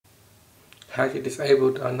how to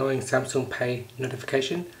disable the annoying Samsung Pay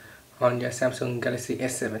notification on your Samsung Galaxy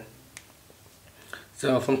S7.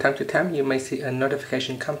 So from time to time you may see a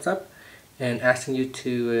notification comes up and asking you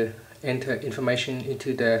to enter information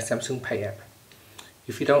into the Samsung Pay app.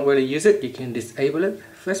 If you don't really use it, you can disable it.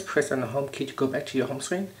 First press on the home key to go back to your home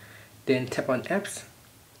screen, then tap on apps.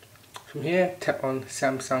 From here tap on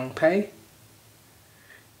Samsung Pay.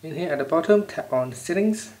 In here at the bottom tap on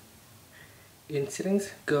settings. In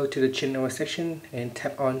settings, go to the general section and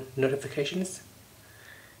tap on notifications,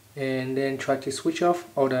 and then try to switch off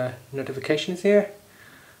all the notifications here.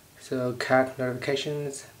 So card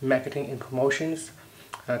notifications, marketing and promotions,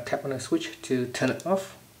 tap on the switch to turn it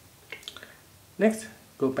off. Next,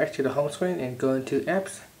 go back to the home screen and go into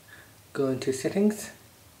apps, go into settings,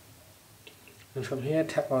 and from here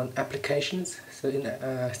tap on applications. So in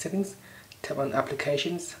settings, tap on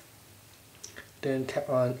applications, then tap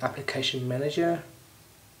on application manager,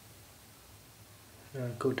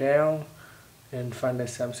 go down and find the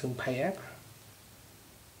Samsung Pay app.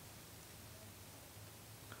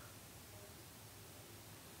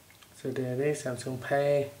 So there it is, Samsung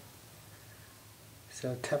Pay.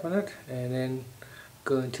 So tap on it and then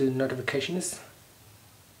go into notifications,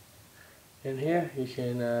 and here you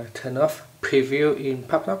can turn off preview in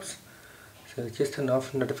pop-ups. So just turn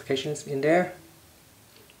off notifications in there.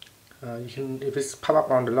 You can, if it's pop up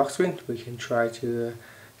on the lock screen, we can try to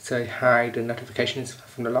say hide the notifications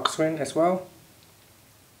from the lock screen as well.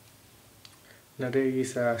 Now there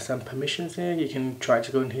is some permissions here. You can try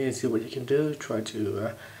to go in here and see what you can do. Try to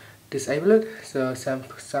disable it. So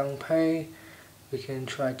Samsung Pay, we can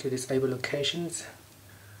try to disable locations.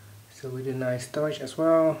 So we deny storage as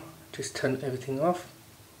well. Just turn everything off.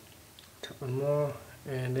 Tap on more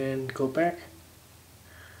and then go back.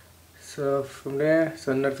 So from there,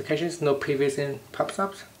 so notifications, no previous in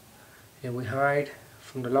pops-ups, and we hide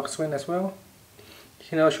from the lock screen as well. You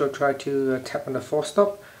can also try to tap on the force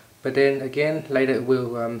stop, but then again later it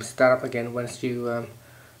will start up again once you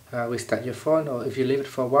restart your phone, or if you leave it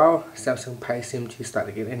for a while, Samsung Pay seems to start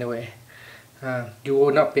again anyway. You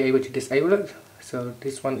will not be able to disable it, so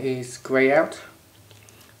this one is grey out.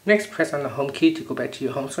 Next, press on the home key to go back to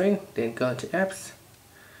your home screen, then go into apps,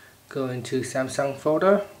 go into Samsung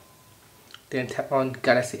folder, then tap on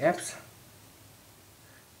Galaxy apps,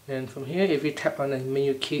 and from here if you tap on the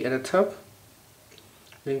menu key at the top,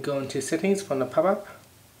 then go into settings from the pop-up,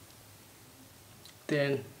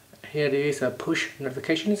 then here there is a push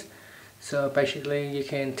notifications. So basically you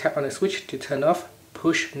can tap on the switch to turn off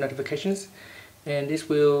push notifications, and this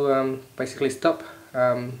will basically stop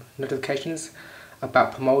notifications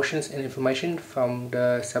about promotions and information from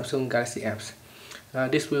the Samsung Galaxy apps.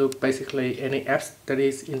 This will basically, any apps that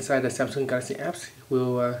is inside the Samsung Galaxy apps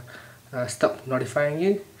will stop notifying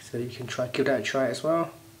you, so you can give that a try as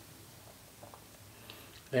well.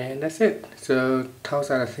 And that's it. So those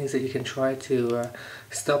are the things that you can try to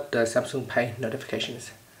stop the Samsung Pay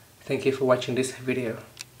notifications. Thank you for watching this video.